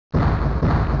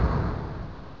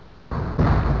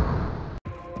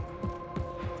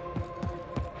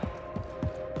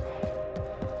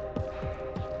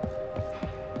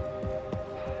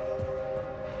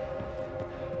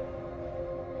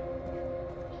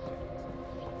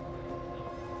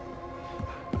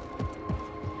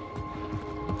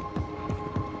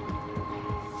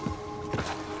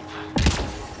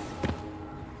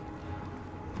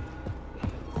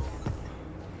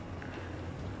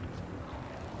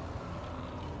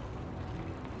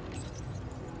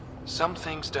Some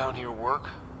things down here work,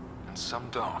 and some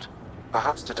don't.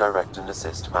 Perhaps to direct and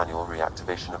assist manual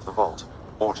reactivation of the vault,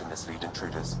 or to mislead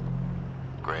intruders.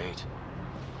 Great.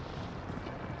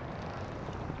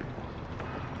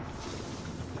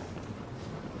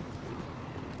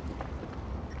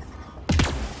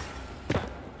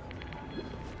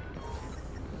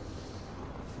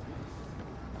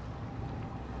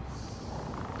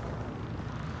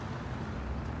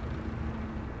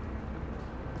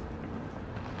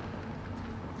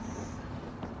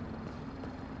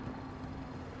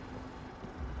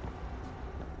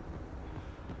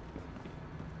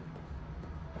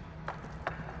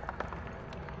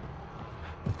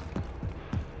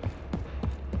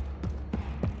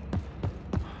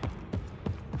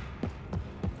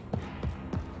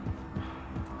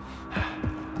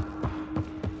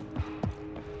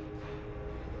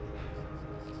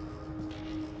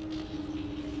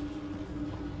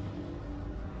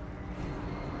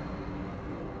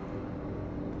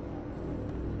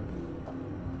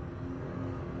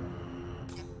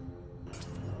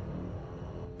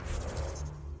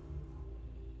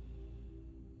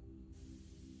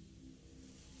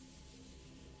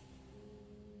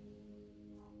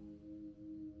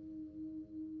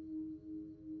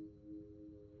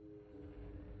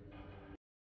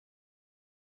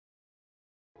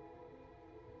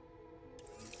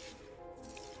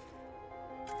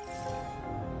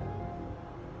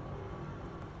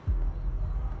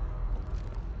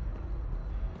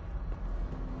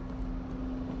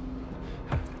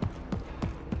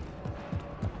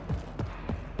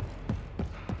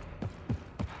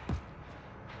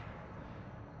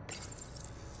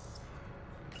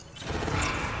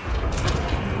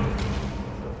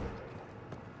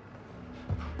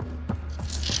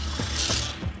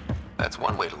 That's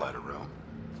one way to light a room.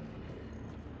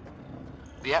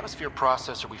 The atmosphere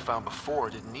processor we found before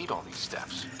didn't need all these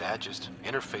steps. Dad just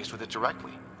interfaced with it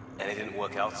directly. And it didn't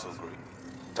work out so great.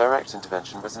 Direct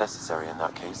intervention was necessary in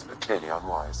that case, but clearly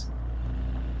unwise.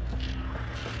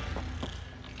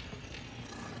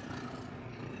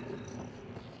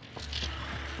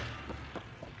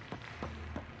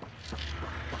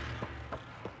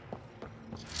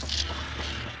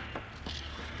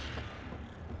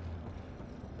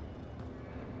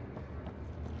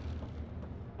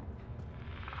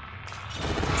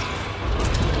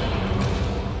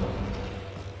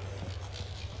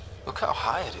 Look how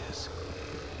high it is.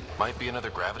 Might be another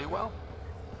gravity well?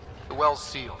 The well's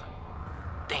sealed.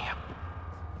 Damn.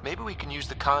 Maybe we can use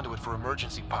the conduit for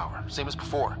emergency power, same as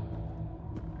before.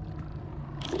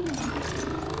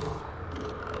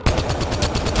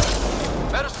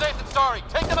 Better safe than sorry.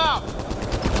 Take them out!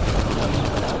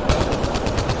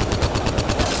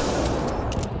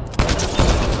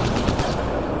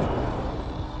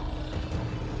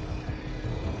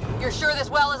 You're sure this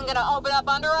well isn't gonna open up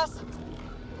under us?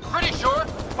 Pretty sure.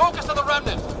 Focus on the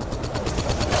remnant.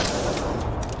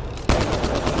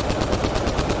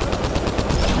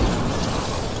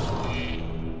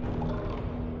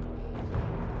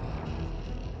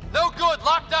 No good.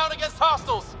 Lockdown against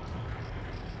hostiles.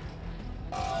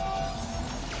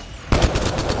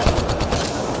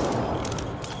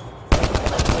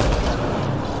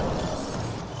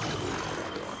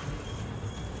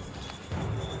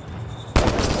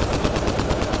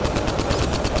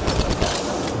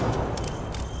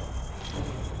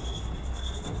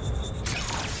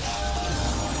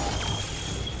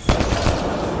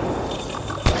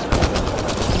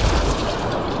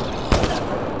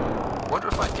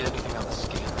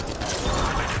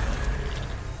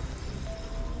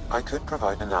 I could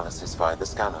provide analysis via the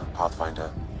scanner, Pathfinder.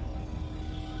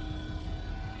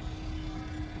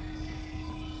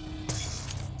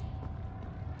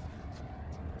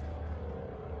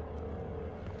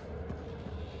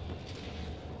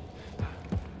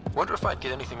 Wonder if I'd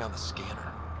get anything on the scanner.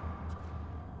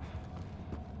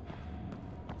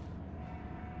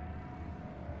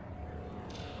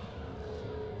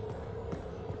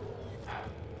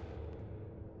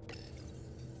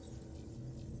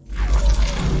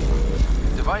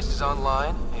 Device is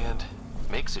online and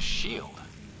makes a shield.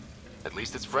 At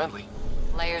least it's friendly.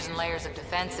 Layers and layers of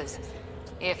defenses.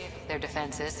 If they're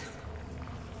defenses.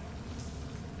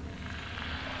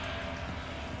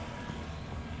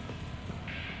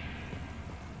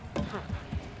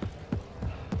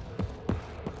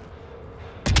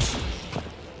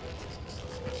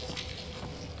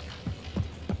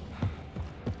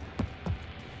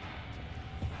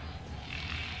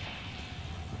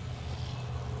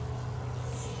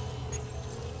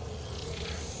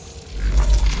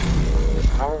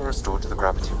 Power restored to the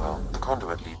gravity well. The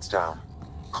conduit leads down.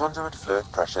 Conduit fluid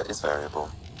pressure is variable.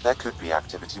 There could be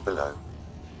activity below.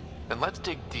 Then let's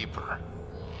dig deeper.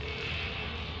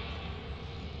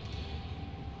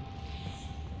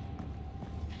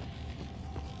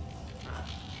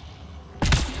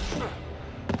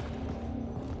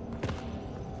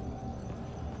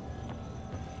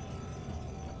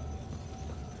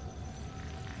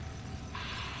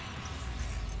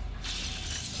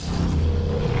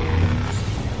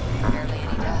 Barely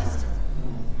any dust.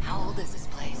 How old is this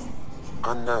place?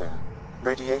 Unknown.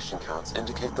 Radiation counts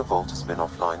indicate the vault has been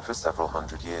offline for several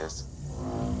hundred years.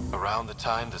 Around the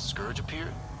time the Scourge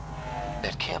appeared?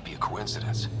 That can't be a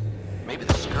coincidence. Maybe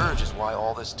the Scourge is why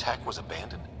all this tech was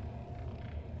abandoned.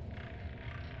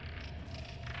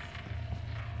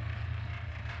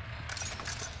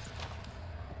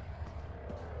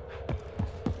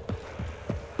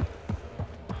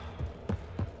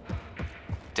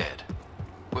 Dead.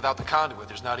 Without the conduit,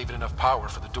 there's not even enough power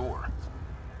for the door.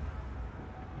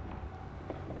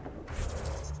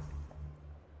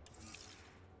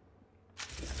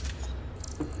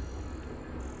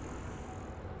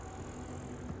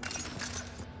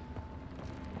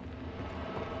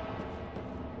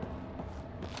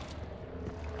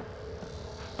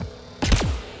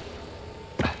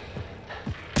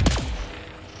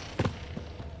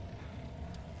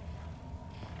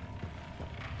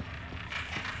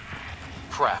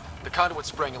 Crap. The conduit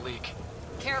sprang a leak.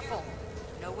 Careful.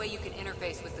 No way you can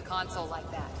interface with the console like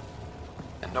that.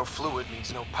 And no fluid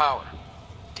means no power.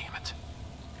 Damn it.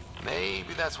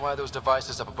 Maybe that's why those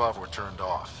devices up above were turned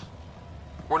off.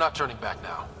 We're not turning back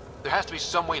now. There has to be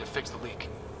some way to fix the leak.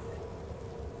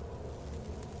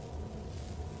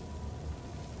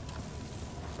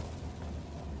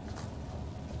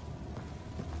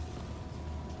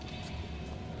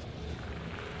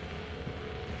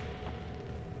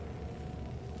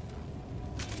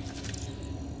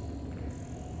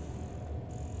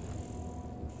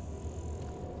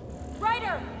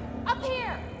 Ryder! Up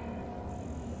here!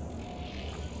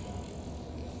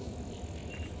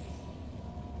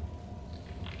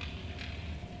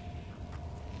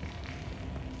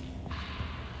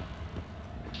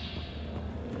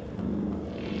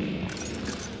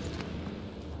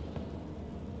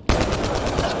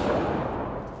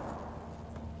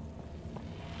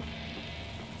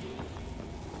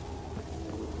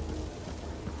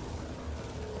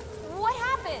 What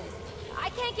happened? I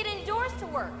can't get any doors to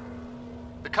work.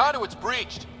 The conduit's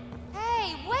breached.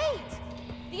 Hey, wait!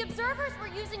 The observers were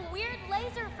using weird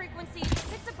laser frequencies to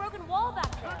fix a broken wall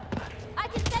back there. I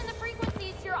can send the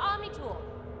frequencies to your Omni tool.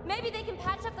 Maybe they can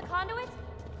patch up the conduit?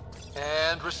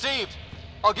 And received.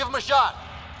 I'll give him a shot.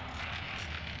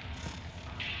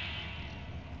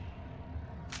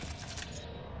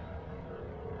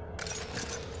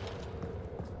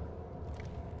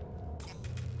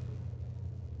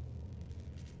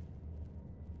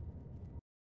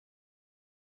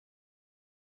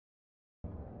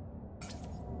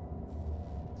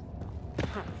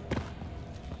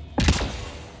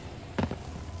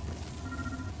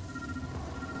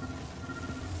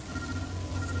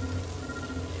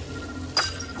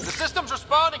 The system's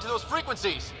responding to those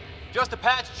frequencies. Just a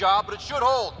patch job, but it should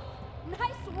hold.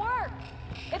 Nice work!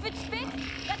 If it's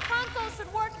fixed, that console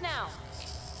should work now.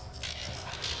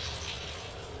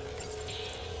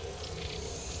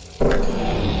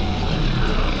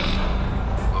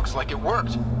 Looks like it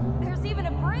worked. There's even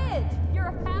a bridge! You're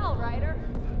a pal, Ryder.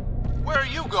 Where are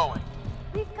you going?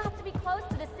 We've got to be close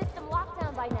to the system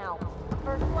lockdown by now.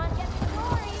 First one gets the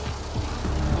glory.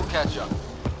 We'll catch up.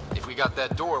 If we got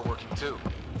that door working too.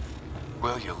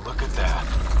 Will you look at that?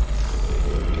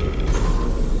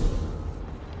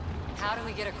 How do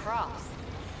we get across?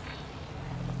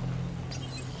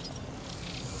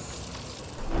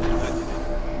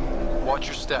 Watch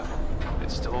your step.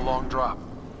 It's still a long drop.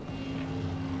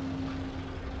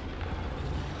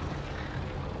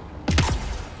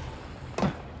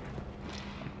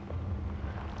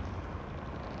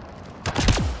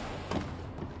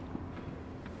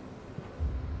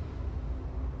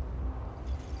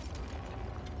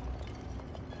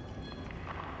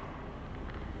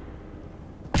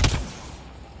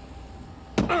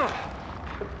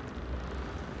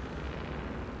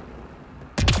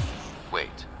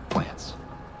 Wait, plants.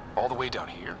 All the way down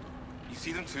here? You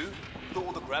see them too? Thought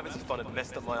all the gravity fun had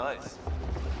messed up my eyes.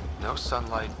 No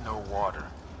sunlight, no water.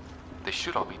 They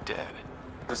should all be dead.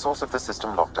 The source of the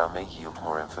system lockdown may yield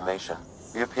more information.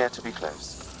 We appear to be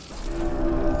close.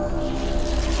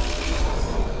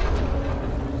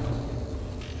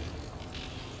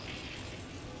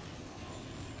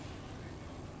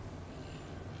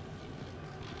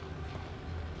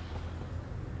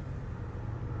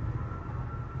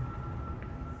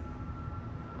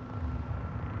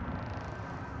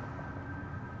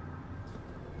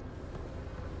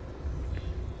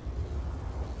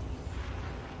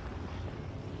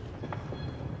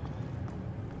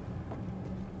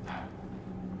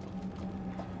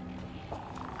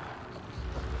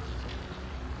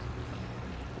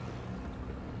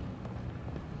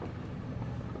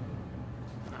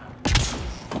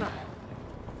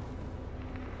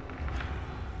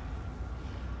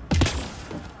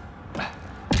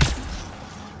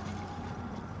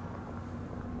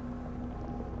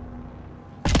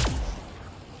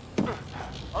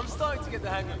 to get the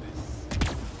hang of this.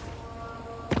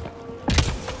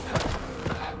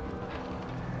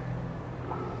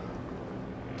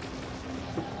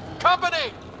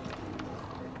 Company!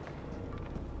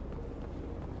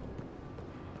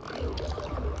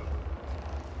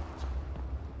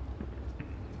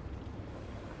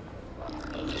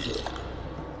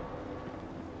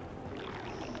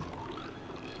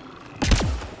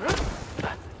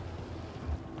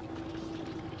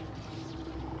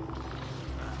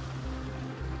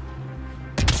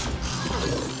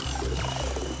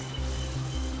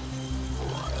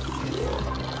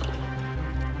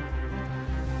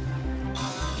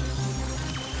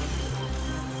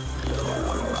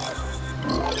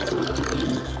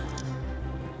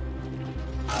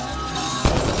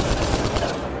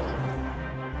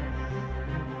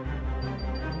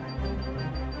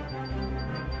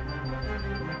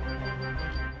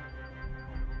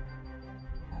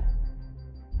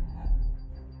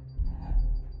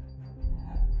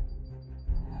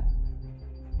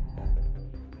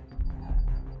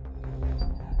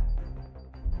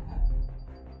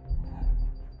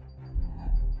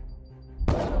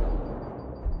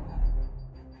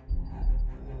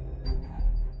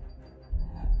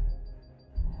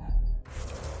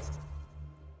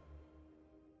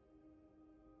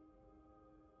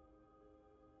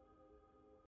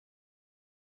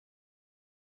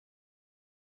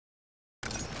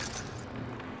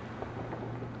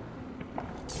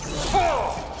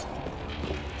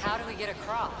 How do we get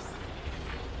across?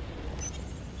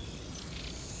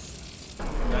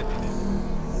 That did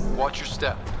it. Watch your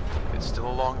step. It's still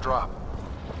a long drop.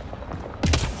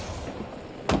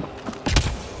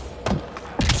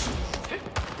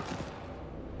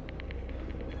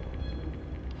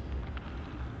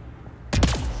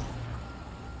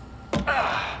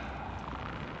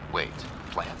 Wait,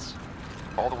 plants?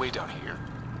 All the way down here?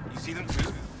 You see them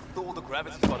too? Thought all the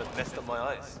gravity fun had messed up my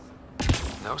eyes.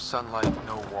 No sunlight,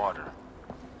 no water.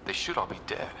 They should all be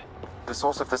dead. The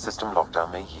source of the system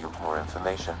lockdown may yield more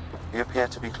information. We appear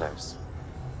to be close.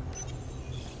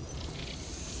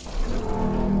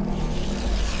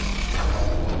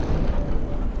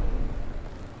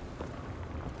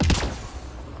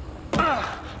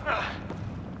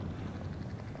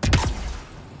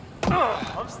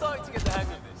 I'm starting to get the hang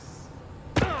of this.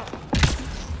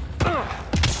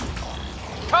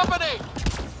 Company!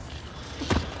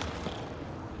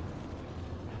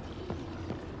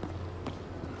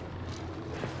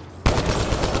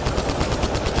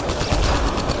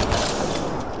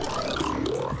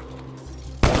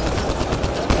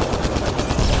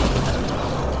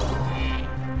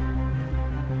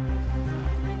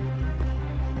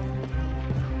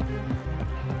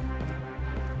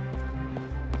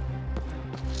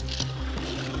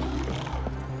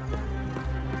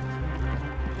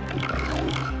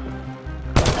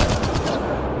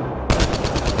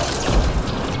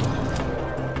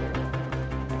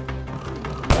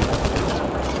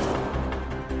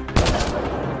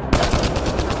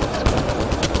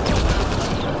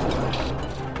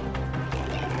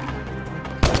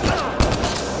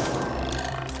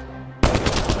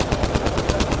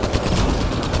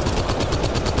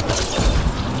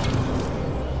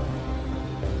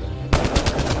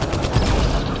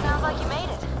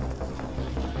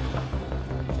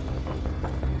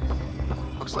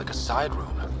 Looks like a side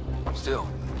room. Still,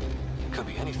 could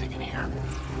be anything in here.